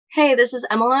Hey, this is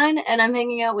Emmeline, and I'm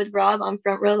hanging out with Rob on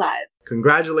Front Row Live.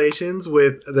 Congratulations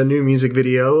with the new music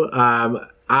video.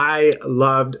 I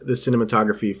loved the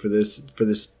cinematography for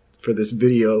this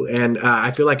video, and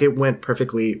I feel like it went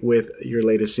perfectly with your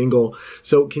latest single.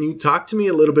 So, can you talk to me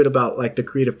a little bit about like the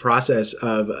creative process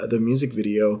of the music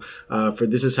video for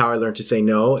 "This Is How I Learned to Say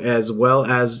No," as well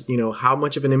as how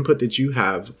much of an input did you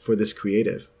have for this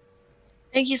creative?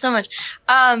 Thank you so much.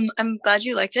 I'm glad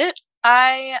you liked it.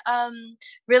 I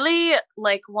really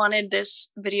wanted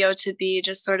this video to be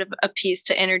just sort of a piece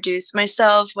to introduce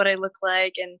myself, what I look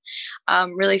like, and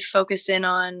really focus in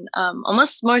on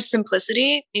almost more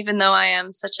simplicity, even though I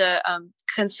am such a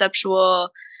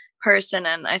conceptual person,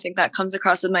 and I think that comes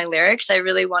across with my lyrics. I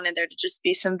really wanted there to just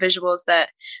be some visuals that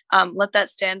let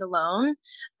that stand alone.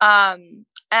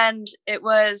 And it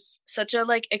was such a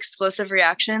explosive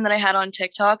reaction that I had on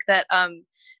TikTok that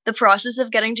the process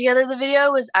of getting together the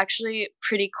video was actually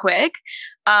pretty quick.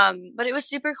 But it was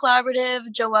super collaborative.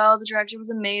 Joelle, the director,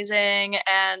 was amazing,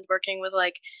 and working with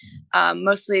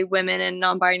mostly women and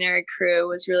non-binary crew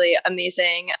was really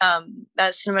amazing.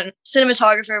 That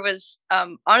cinematographer was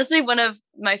honestly one of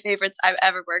my favorites I've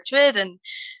ever worked with, and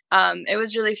it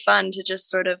was really fun to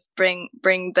just sort of bring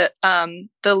the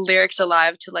lyrics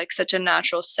alive to such a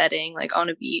natural setting, like on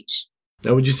a beach.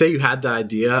 Now, would you say you had the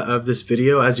idea of this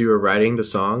video as you were writing the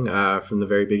song from the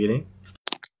very beginning?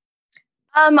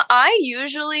 I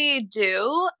usually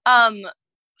do.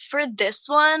 For this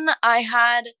one, I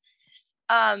had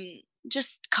um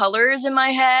just colors in my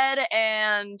head,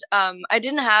 and I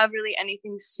didn't have really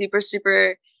anything super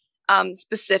specific,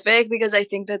 because I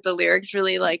think that the lyrics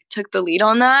really took the lead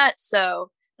on that.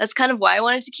 So that's kind of why I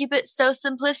wanted to keep it so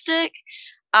simplistic.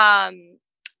 Um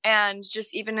and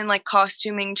just even in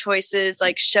costuming choices,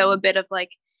 show a bit of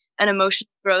an emotional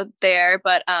growth there,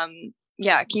 but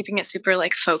yeah, keeping it super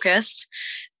focused.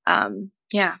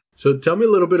 Yeah. So tell me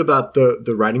a little bit about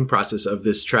the writing process of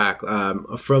this track.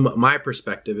 From my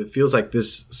perspective, it feels like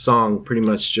this song pretty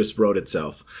much just wrote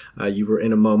itself. You were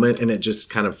in a moment and it just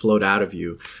kind of flowed out of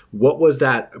you. What was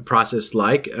that process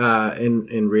like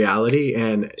in reality?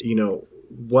 And,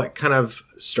 what kind of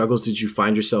struggles did you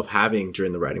find yourself having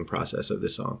during the writing process of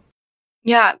this song?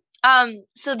 Yeah.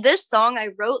 So this song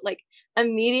I wrote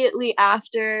immediately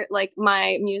after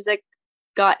my music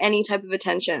got any type of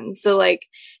attention. So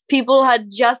people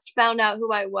had just found out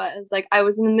who I was. I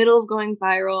was in the middle of going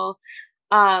viral.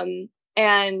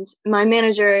 And my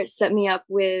manager set me up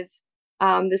with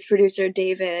this producer,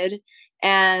 David,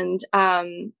 and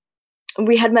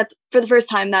we had met for the first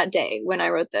time that day when I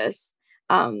wrote this.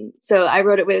 So I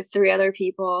wrote it with three other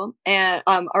people, and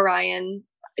Orion,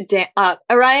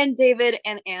 David,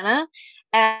 and Anna,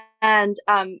 and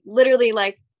literally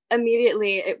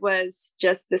immediately it was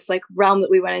just this realm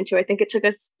that we went into. I think it took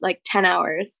us 10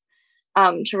 hours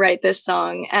to write this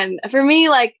song, and for me,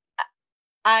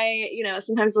 I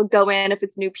sometimes will go in, if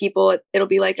it's new people, it'll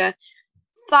be a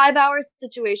 5 hour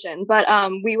situation, but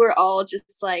we were all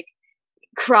just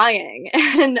crying.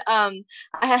 And I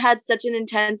had such an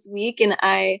intense week, and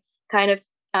I kind of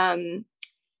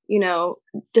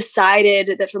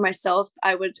decided that for myself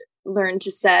I would learn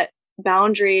to set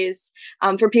boundaries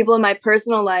for people in my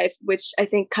personal life, which I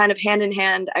think kind of hand in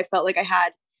hand, I felt like I had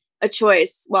a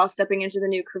choice while stepping into the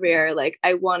new career.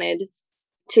 I wanted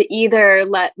to either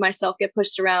let myself get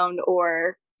pushed around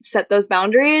or set those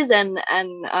boundaries, and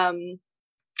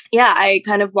yeah, I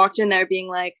kind of walked in there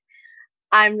being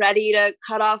I'm ready to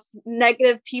cut off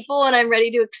negative people, and I'm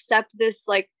ready to accept this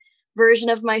version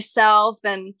of myself.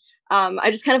 And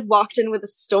I just kind of walked in with a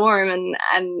storm, and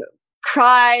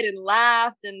cried and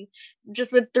laughed, and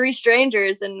just with three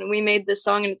strangers, and we made this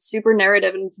song, and it's super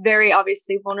narrative, and it's very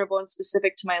obviously vulnerable and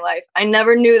specific to my life. I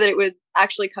never knew that it would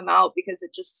actually come out, because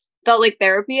it just felt like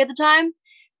therapy at the time.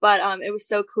 But it was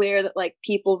so clear that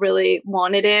people really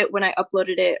wanted it when I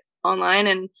uploaded it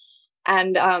online,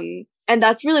 and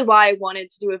that's really why I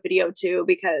wanted to do a video too,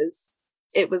 because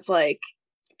it was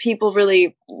people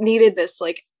really needed this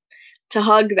to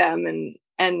hug them, and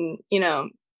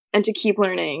and to keep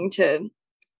learning to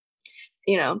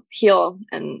heal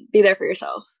and be there for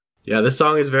yourself. Yeah, this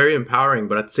song is very empowering,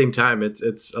 but at the same time,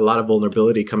 it's a lot of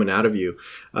vulnerability coming out of you,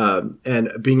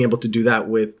 and being able to do that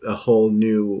with a whole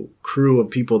new crew of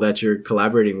people that you're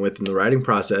collaborating with in the writing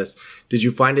process. Did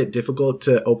you find it difficult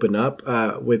to open up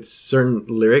with certain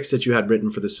lyrics that you had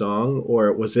written for the song,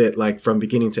 or was it from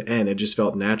beginning to end, it just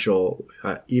felt natural,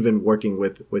 even working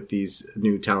with these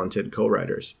new talented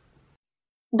co-writers?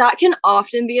 That can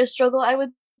often be a struggle, I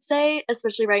would say,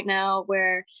 especially right now,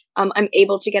 where I'm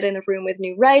able to get in the room with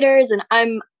new writers, and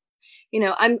I'm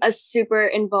a super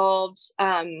involved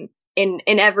in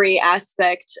every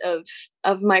aspect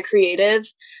of my creative.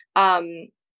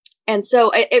 And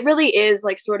so it really is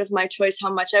like sort of my choice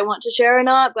how much I want to share or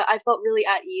not, but I felt really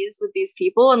at ease with these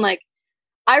people. And like,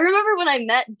 I remember when I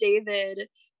met David,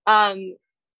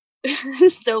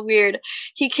 so weird.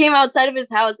 He came outside of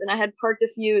his house and I had parked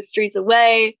a few streets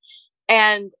away,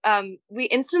 and we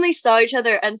instantly saw each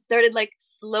other and started like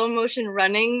slow motion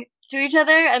running to each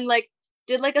other and like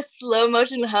did like a slow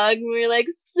motion hug, and we were like,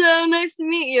 so nice to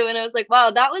meet you. And I was like,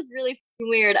 wow, that was really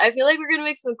weird. I feel like we're gonna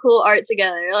make some cool art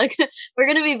together. Like we're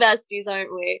gonna be besties,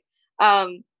 aren't we?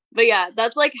 But yeah,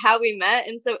 that's like how we met.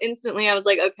 And so instantly I was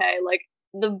like, okay, like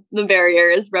the barrier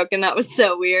is broken. That was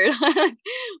so weird.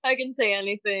 I can say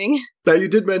anything. Now, you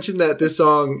did mention that this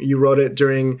song, you wrote it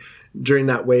during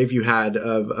that wave you had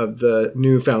of the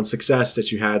newfound success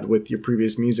that you had with your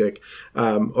previous music,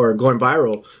 or going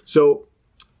viral. So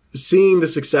seeing the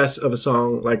success of a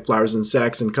song like Flowers and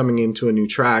Sex and coming into a new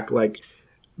track, like,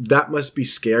 that must be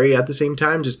scary at the same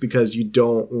time, just because you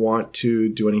don't want to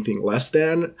do anything less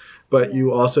than, but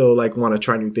you also like want to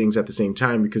try new things at the same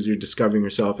time because you're discovering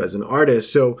yourself as an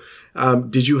artist. So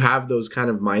did you have those kind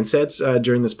of mindsets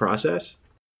during this process?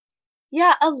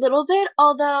 Yeah, a little bit,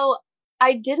 although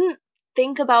I didn't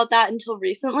think about that until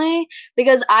recently,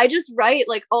 because I just write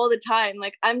like all the time.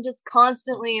 Like I'm just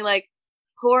constantly like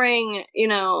pouring,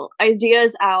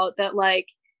 ideas out that like,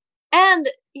 and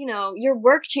your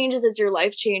work changes as your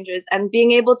life changes, and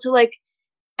being able to like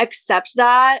accept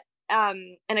that,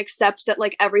 and accept that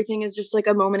like everything is just like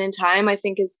a moment in time, I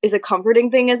think is a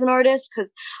comforting thing as an artist,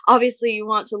 because obviously you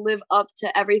want to live up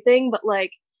to everything, but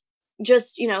like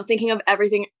just thinking of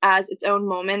everything as its own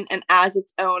moment and as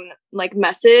its own like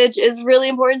message is really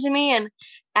important to me,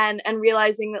 and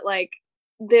realizing that like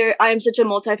I'm such a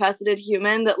multifaceted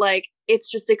human that like it's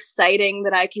just exciting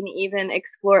that I can even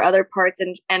explore other parts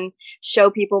and show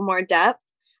people more depth.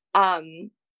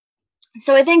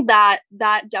 So I think that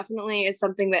definitely is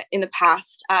something that in the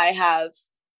past I have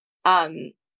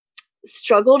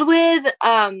struggled with,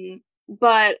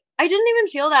 but I didn't even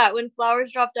feel that when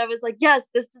Flowers dropped. I was like, yes,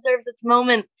 this deserves its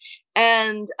moment,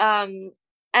 and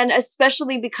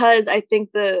especially because I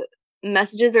think the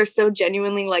messages are so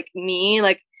genuinely like me,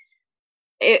 like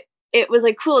it was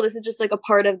like, cool, this is just like a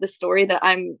part of the story that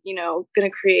I'm gonna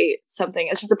create something.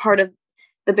 It's just a part of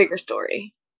the bigger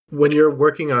story. When you're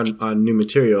working on new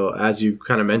material, as you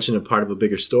kind of mentioned, a part of a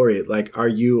bigger story, like, are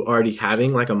you already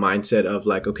having like a mindset of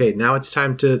like, okay, now it's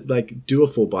time to like do a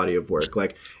full body of work?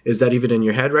 Like, is that even in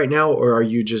your head right now, or are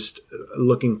you just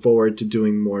looking forward to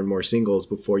doing more and more singles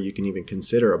before you can even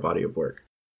consider a body of work?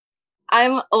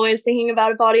 I'm always thinking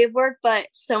about a body of work, but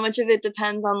so much of it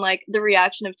depends on like the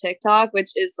reaction of TikTok,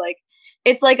 which is like,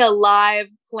 it's like a live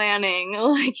planning.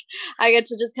 Like I get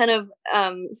to just kind of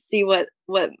see what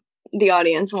the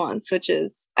audience wants, which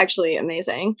is actually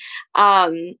amazing.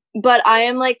 But I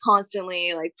am like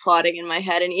constantly like plotting in my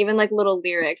head, and even like little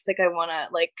lyrics, like I want to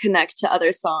like connect to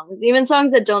other songs, even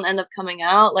songs that don't end up coming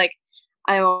out. Like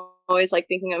I'm always like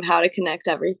thinking of how to connect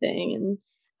everything.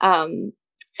 And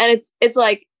it's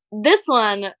like this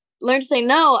one, Learn to Say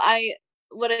No,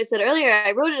 what I said earlier,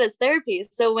 I wrote it as therapy.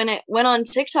 So when it went on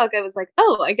TikTok, I was like,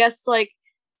 oh, I guess like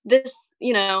this,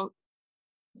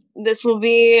 this will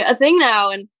be a thing now.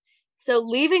 And so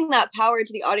leaving that power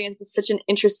to the audience is such an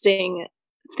interesting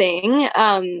thing.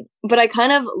 But I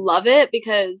kind of love it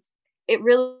because it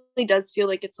really does feel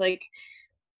like it's like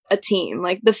a team.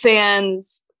 Like the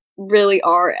fans really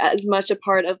are as much a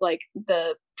part of like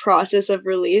the process of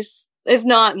release, if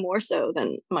not more so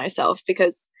than myself,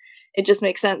 because it just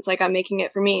makes sense. Like I'm making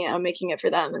it for me, I'm making it for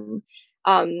them.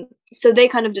 And so they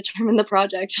kind of determine the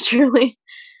project, truly.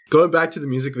 Going back to the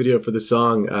music video for the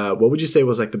song, what would you say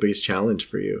was like the biggest challenge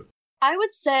for you? I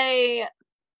would say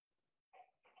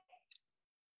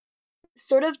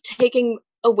sort of taking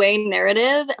away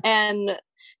narrative, and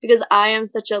because I am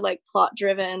such a like plot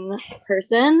driven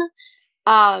person,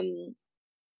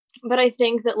 but I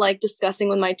think that like discussing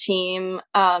with my team,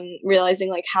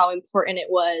 realizing like how important it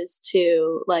was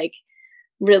to like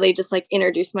really just like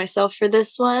introduce myself for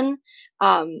this one.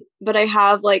 But I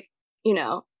have like,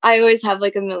 I always have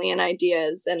like a million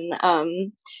ideas, and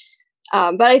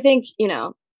but I think,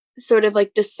 sort of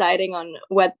like deciding on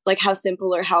what, like how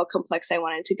simple or how complex I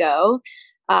wanted to go,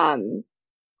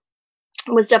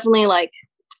 was definitely like,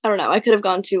 I don't know, I could have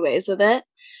gone two ways with it.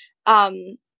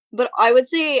 But I would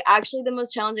say actually the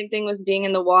most challenging thing was being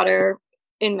in the water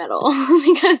in Metal,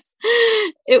 because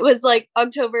it was like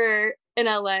October in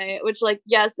LA, which like,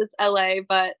 yes, it's LA,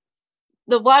 but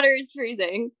the water is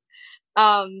freezing.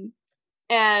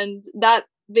 And that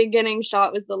beginning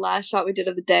shot was the last shot we did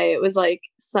of the day. It was like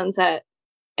sunset.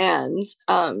 And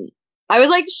I was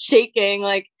like shaking,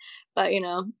 like, but you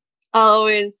know, I'll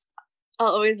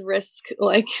always risk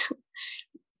like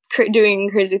doing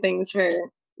crazy things for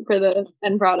the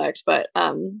end product. But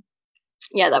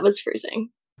yeah, that was freezing.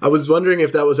 I was wondering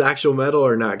if that was actual metal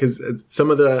or not, because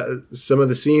some of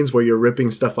the scenes where you're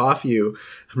ripping stuff off you,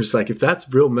 I'm just like, if that's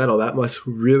real metal, that must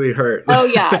really hurt. Oh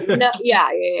yeah, no,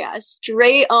 yeah,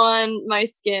 straight on my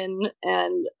skin.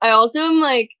 And I also am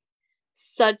like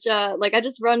such a like I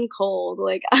just run cold.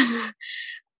 Like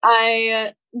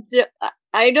I do,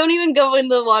 I don't even go in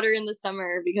the water in the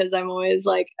summer because I'm always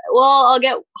like, well, I'll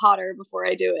get hotter before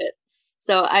I do it.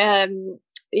 So I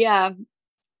yeah,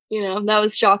 you know, that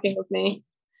was shocking with me.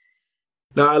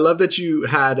 Now, I love that you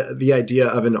had the idea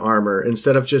of an armor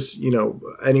instead of just,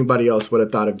 anybody else would have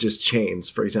thought of just chains,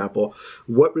 for example.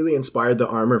 What really inspired the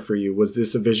armor for you? Was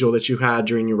this a visual that you had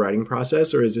during your writing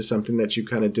process, or is this something that you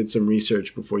kind of did some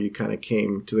research before you kind of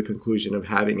came to the conclusion of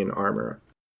having an armor?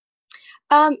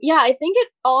 Yeah, I think it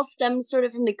all stems sort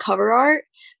of from the cover art.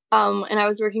 And I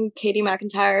was working with Katie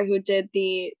McIntyre, who did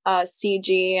the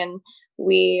CG, and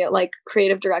we like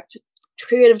creative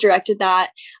directed that.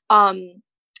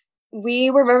 We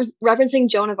were referencing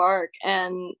Joan of Arc,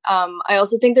 and I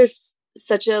also think there's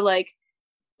such a like,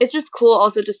 it's just cool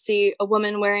also to see a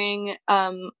woman wearing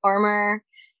armor,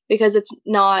 because it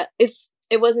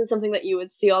wasn't something that you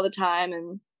would see all the time.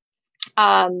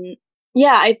 And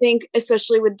yeah, I think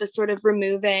especially with the sort of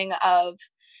removing of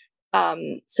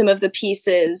some of the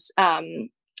pieces,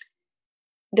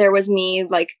 there was me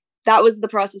like, that was the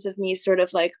process of me sort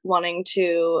of like wanting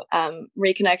to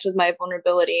reconnect with my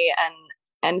vulnerability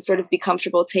and sort of be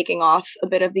comfortable taking off a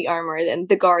bit of the armor and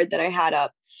the guard that I had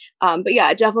up. But yeah,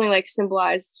 it definitely like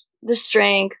symbolized the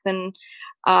strength. And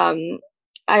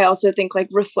I also think like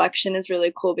reflection is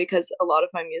really cool, because a lot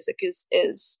of my music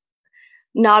is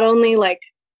not only like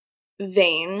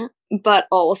vain, but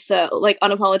also like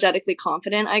unapologetically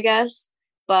confident, I guess,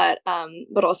 but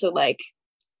also like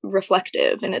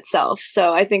reflective in itself.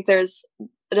 So I think there's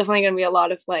definitely going to be a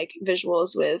lot of like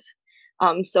visuals with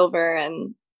silver,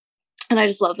 and I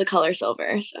just love the color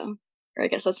silver. So, or I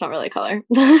guess that's not really a color,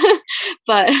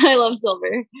 but I love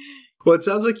silver. Well, it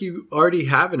sounds like you already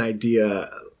have an idea,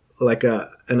 like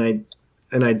an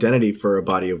identity for a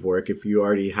body of work. If you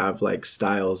already have like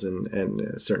styles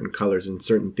and certain colors and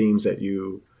certain themes that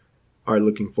you are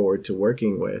looking forward to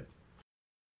working with.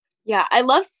 Yeah, I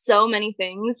love so many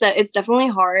things that it's definitely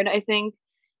hard, I think,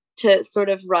 to sort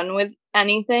of run with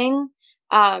anything.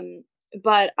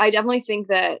 But I definitely think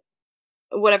that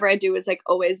whatever I do is like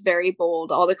always very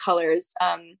bold. All the colors,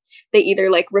 they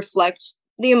either like reflect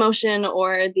the emotion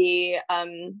or the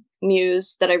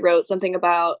muse that I wrote something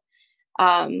about.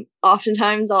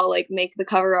 Oftentimes I'll like make the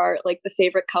cover art like the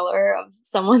favorite color of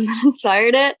someone that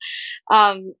inspired it.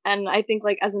 And I think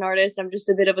like as an artist, I'm just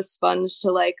a bit of a sponge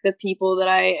to like the people that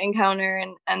I encounter,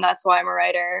 and that's why I'm a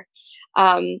writer.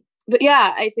 But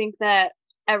yeah, I think that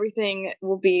everything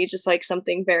will be just like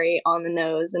something very on the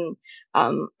nose. And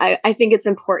I think it's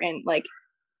important like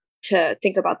to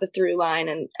think about the through line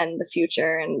and the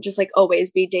future, and just like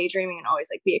always be daydreaming, and always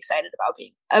like be excited about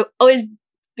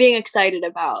being excited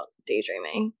about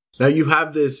daydreaming. Now you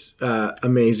have this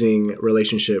amazing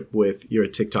relationship with your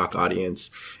TikTok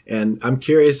audience, and I'm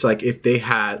curious, like if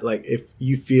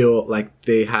you feel like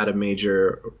they had a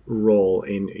major role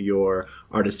in your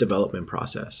artist development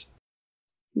process.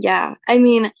 Yeah, I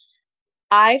mean,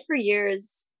 I for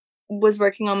years was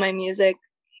working on my music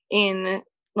in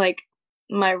like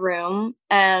my room,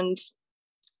 and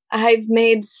I've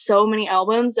made so many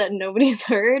albums that nobody's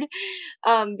heard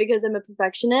because I'm a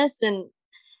perfectionist, and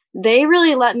they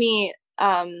really let me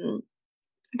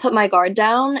put my guard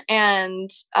down. And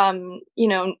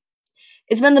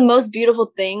it's been the most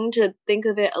beautiful thing to think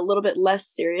of it a little bit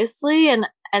less seriously,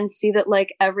 and see that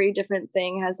like every different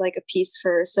thing has like a piece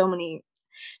for so many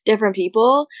different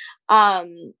people.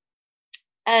 And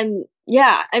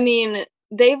yeah, I mean,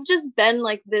 they've just been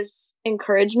like this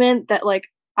encouragement that like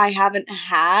I haven't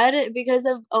had because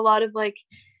of a lot of like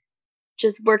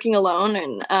just working alone.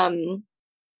 And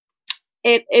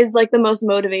it is like the most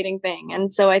motivating thing.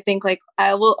 And so I think like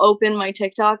I will open my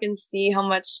TikTok and see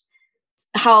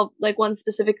how like one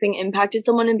specific thing impacted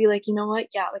someone, and be like, you know what?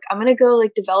 Yeah, like I'm gonna go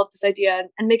like develop this idea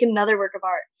and make another work of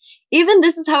art. Even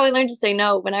This Is How I Learned to Say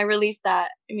No, when I released that,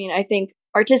 I mean, I think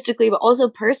artistically, but also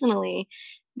personally,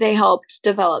 they helped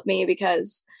develop me,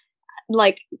 because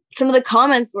like some of the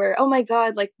comments were, oh my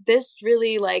God, like this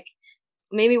really like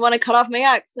made me want to cut off my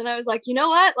ex. And I was like, you know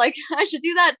what? Like I should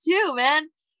do that too, man.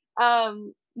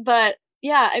 But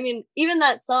yeah, I mean, even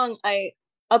that song, I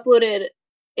uploaded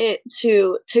it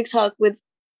to TikTok with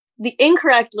the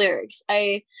incorrect lyrics.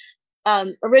 I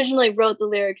originally wrote the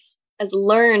lyrics as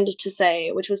learned to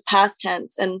say, which was past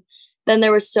tense. And then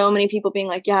there were so many people being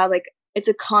like, yeah, like it's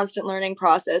a constant learning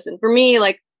process. And for me,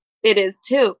 like it is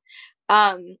too.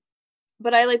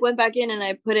 But I like went back in and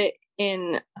I put it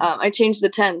in, I changed the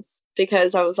tense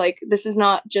because I was like, this is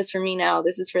not just for me now.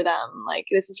 This is for them. Like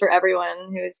this is for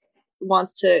everyone who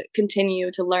wants to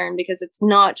continue to learn, because it's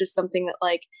not just something that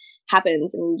like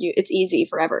happens and it's easy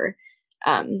forever.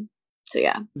 So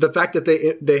yeah, the fact that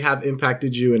they have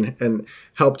impacted you and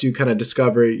helped you kind of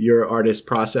discover your artist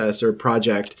process or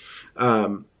project,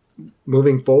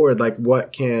 moving forward, like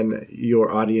what can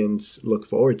your audience look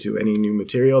forward to? Any new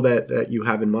material that you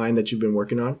have in mind that you've been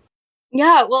working on?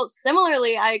 Yeah, well,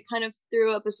 similarly, I kind of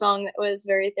threw up a song that was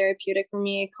very therapeutic for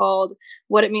me called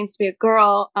What It Means to Be a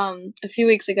Girl a few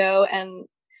weeks ago, and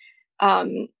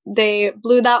they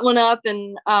blew that one up,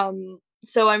 and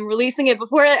so I'm releasing it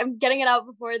I'm getting it out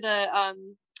before the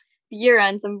year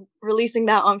ends. I'm releasing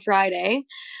that on Friday.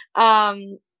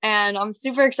 And I'm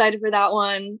super excited for that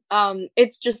one.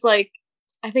 It's just like,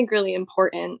 I think really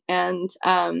important. And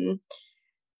I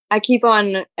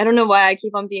don't know why I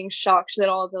keep on being shocked that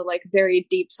all the like very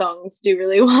deep songs do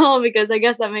really well, because I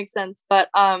guess that makes sense. But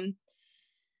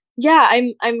yeah,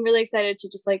 I'm really excited to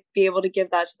just like be able to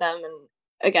give that to them. And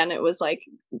again, it was like,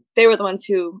 they were the ones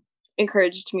who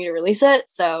encouraged me to release it.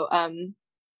 So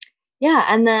yeah,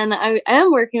 and then I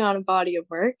am working on a body of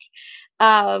work,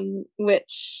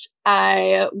 which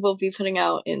I will be putting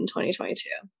out in 2022.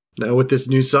 Now, with this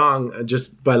new song,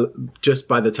 just by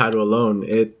the title alone,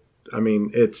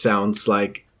 it sounds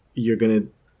like you're gonna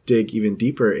dig even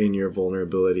deeper in your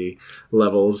vulnerability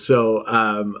levels. So,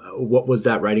 what was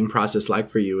that writing process like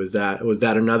for you? Was that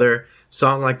another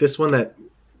song like this one that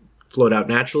flowed out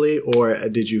naturally, or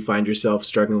did you find yourself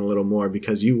struggling a little more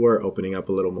because you were opening up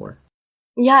a little more?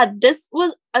 Yeah, this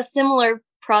was a similar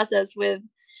process with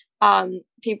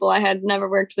people I had never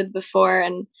worked with before.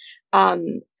 And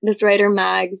this writer,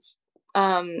 Mags,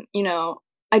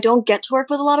 I don't get to work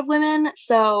with a lot of women.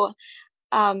 So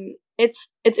it's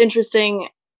interesting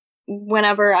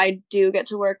whenever I do get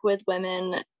to work with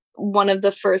women. One of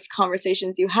the first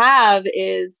conversations you have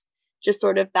is just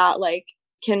sort of that like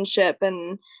kinship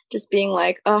and just being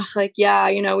like, oh, like, yeah,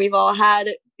 we've all had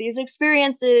these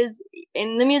experiences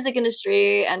in the music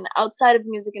industry and outside of the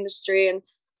music industry. And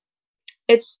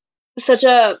it's such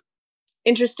a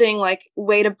interesting like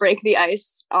way to break the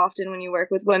ice often when you work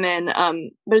with women.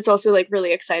 But it's also like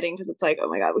really exciting because it's like, oh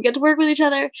my God, we get to work with each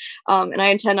other. And I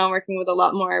intend on working with a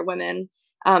lot more women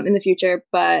in the future.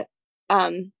 But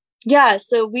yeah,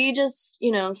 so we just,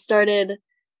 started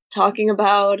talking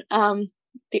about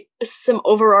some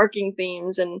overarching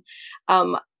themes. And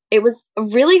it was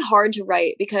really hard to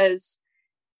write because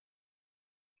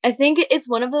I think it's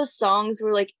one of those songs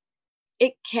where like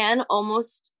it can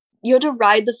almost, you have to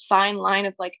ride the fine line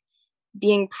of like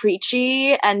being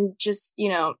preachy and just,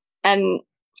 and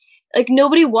like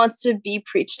nobody wants to be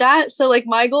preached at. So like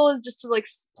my goal is just to like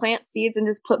plant seeds and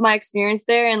just put my experience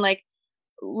there and like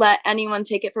let anyone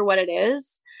take it for what it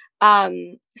is.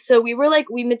 So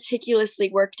we meticulously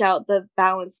worked out the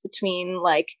balance between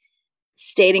like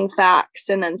stating facts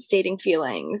and then stating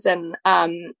feelings and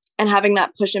having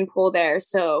that push and pull there.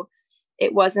 So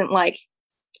it wasn't like,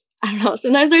 I don't know,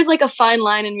 sometimes there's like a fine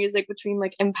line in music between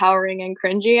like empowering and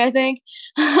cringy, I think.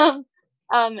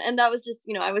 And that was just,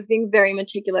 I was being very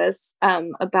meticulous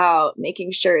about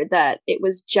making sure that it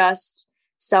was just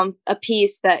a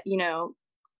piece that,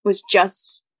 was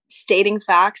just stating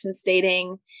facts and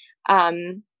stating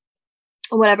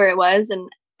whatever it was,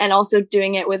 and also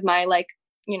doing it with my like,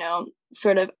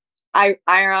 sort of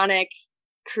ironic,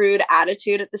 crude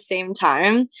attitude at the same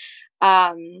time.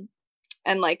 And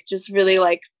like just really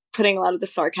like putting a lot of the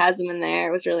sarcasm in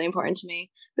there was really important to me.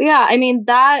 But yeah, I mean,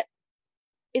 that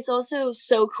it's also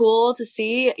so cool to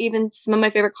see. Even some of my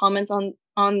favorite comments on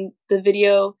the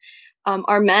video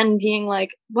are men being like,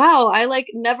 wow, I like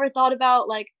never thought about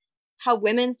like how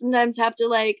women sometimes have to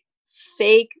like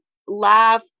fake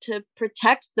laugh to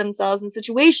protect themselves in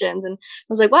situations. And I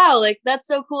was like, wow, like that's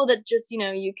so cool that just,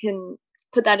 you can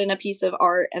put that in a piece of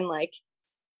art and like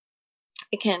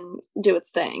it can do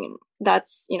its thing. And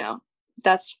that's,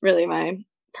 that's really my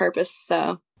purpose.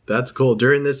 So that's cool.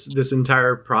 During this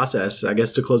entire process, I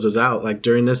guess to close us out, like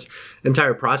during this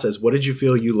entire process, what did you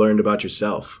feel you learned about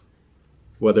yourself?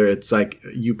 Whether it's like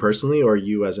you personally or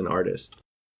you as an artist?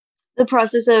 The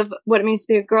process of what it means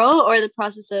to be a girl, or the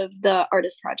process of the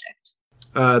artist project?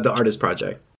 The artist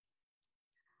project.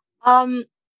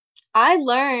 I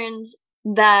learned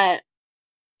that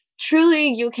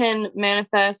truly you can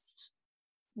manifest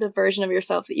the version of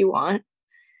yourself that you want.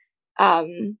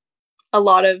 A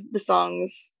lot of the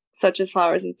songs such as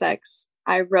Flowers and Sex,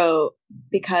 I wrote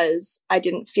because I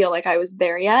didn't feel like I was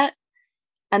there yet.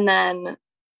 And then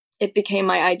it became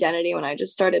my identity when I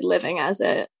just started living as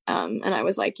it. And I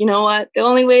was like, you know what? The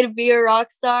only way to be a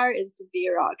rock star is to be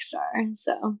a rock star.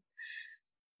 So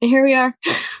and here we are.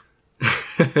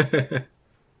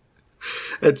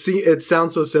 It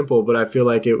sounds so simple, but I feel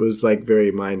like it was like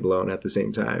very mind blown at the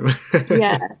same time.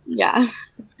 Yeah.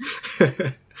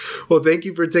 Well, thank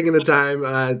you for taking the time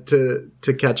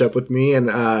to catch up with me, and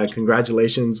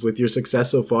congratulations with your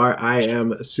success so far. I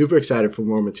am super excited for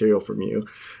more material from you,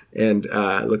 and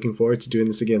looking forward to doing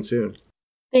this again soon.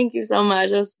 Thank you so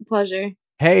much. It was a pleasure.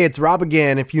 Hey, it's Rob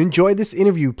again. If you enjoyed this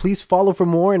interview, please follow for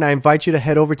more, and I invite you to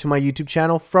head over to my YouTube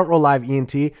channel, Front Row Live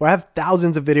ENT, where I have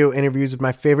thousands of video interviews with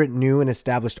my favorite new and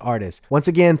established artists. Once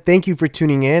again, thank you for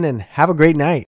tuning in, and have a great night.